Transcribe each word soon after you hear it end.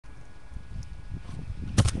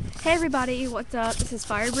Hey everybody, what's up? This is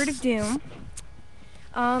Firebird of Doom.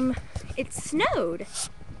 It snowed.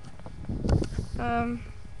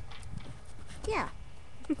 Yeah.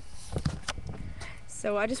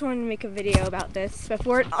 So I just wanted to make a video about this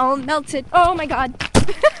before it all melted. Oh my god.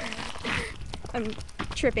 I'm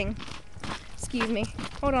tripping. Excuse me.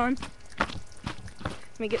 Hold on.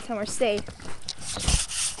 Let me get somewhere safe.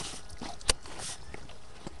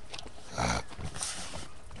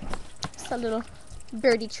 Just a little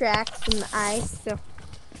birdie tracks in the ice, so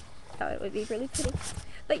I thought it would be really pretty.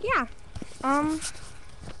 But yeah,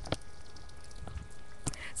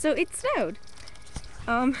 so it snowed.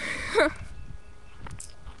 I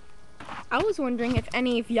was wondering if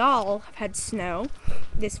any of y'all have had snow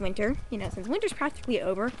this winter, you know, since winter's practically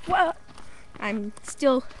over. Well, I'm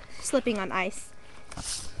still slipping on ice,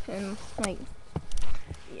 and like,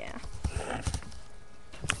 yeah.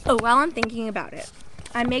 Oh, while I'm thinking about it,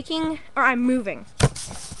 I'm moving.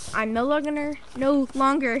 I'm no longer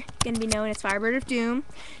gonna be known as Firebird of Doom.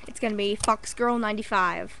 It's gonna be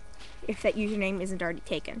FoxGirl95, if that username isn't already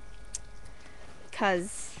taken.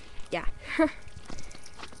 Cause, yeah,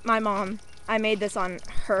 my mom, I made this on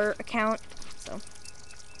her account, so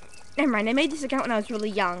never mind. I made this account when I was really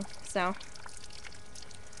young, so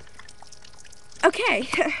okay.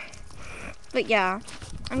 But yeah,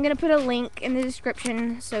 I'm gonna put a link in the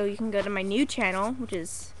description so you can go to my new channel, which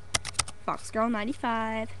is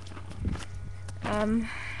FoxGirl95.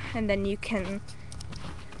 And then you can,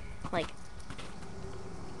 like,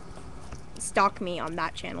 stalk me on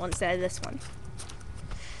that channel instead of this one.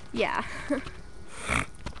 Yeah.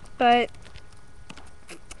 But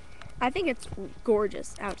I think it's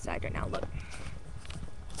gorgeous outside right now. Look.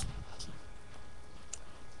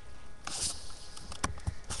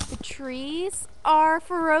 The trees are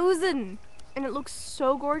frozen, and it looks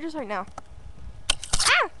so gorgeous right now.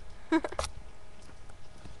 Ah!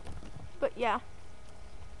 But yeah.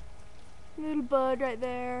 Little bud right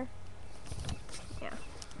there. Yeah.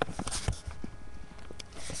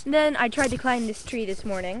 And then I tried to climb this tree this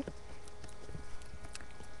morning.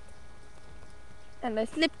 And I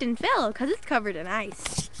slipped and fell because it's covered in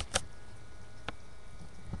ice.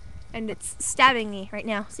 And it's stabbing me right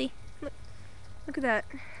now. See? Look at that.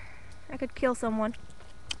 I could kill someone.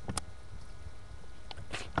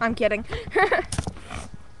 I'm kidding.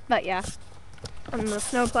 But yeah. And the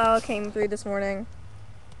snowplow came through this morning.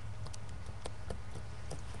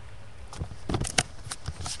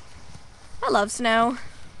 I love snow.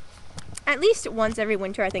 At least once every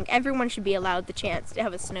winter, I think everyone should be allowed the chance to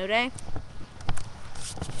have a snow day.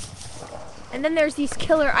 And then there's these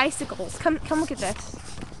killer icicles. Come look at this.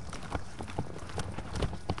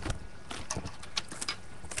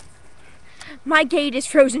 My gate is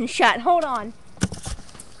frozen shut. Hold on.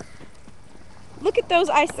 Look at those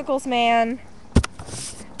icicles, man.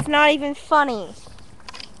 It's not even funny.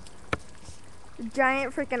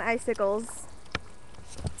 Giant freaking icicles.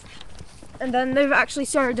 And then they've actually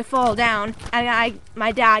started to fall down. And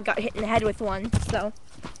my dad got hit in the head with one, so.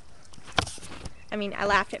 I mean, I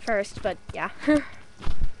laughed at first, but yeah.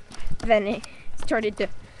 Then it started to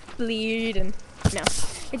bleed, and no,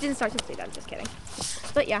 it didn't start to bleed, I'm just kidding.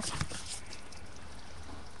 But yeah.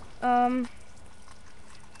 Oh.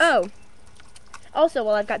 Also,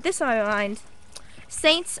 while I've got this on my mind,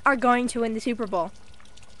 Saints are going to win the Super Bowl.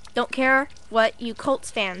 Don't care what you Colts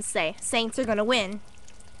fans say. Saints are gonna win.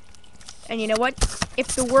 And you know what?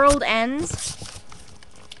 If the world ends,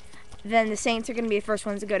 then the Saints are gonna be the first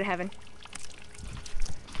ones to go to heaven.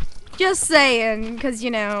 Just saying, because,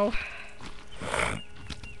 you know.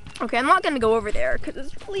 Okay, I'm not going to go over there because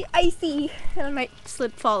it's really icy and I might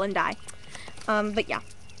slip, fall, and die. But yeah.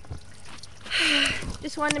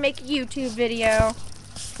 Just wanted to make a YouTube video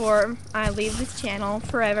before I leave this channel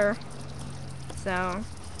forever. So,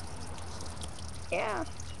 yeah.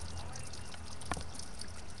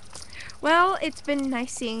 Well, it's been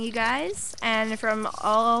nice seeing you guys, and from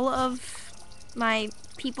all of my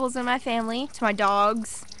peoples in my family, to my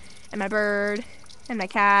dogs, and my bird, and my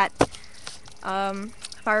cat,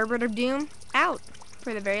 Firebird of Doom, out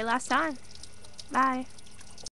for the very last time. Bye.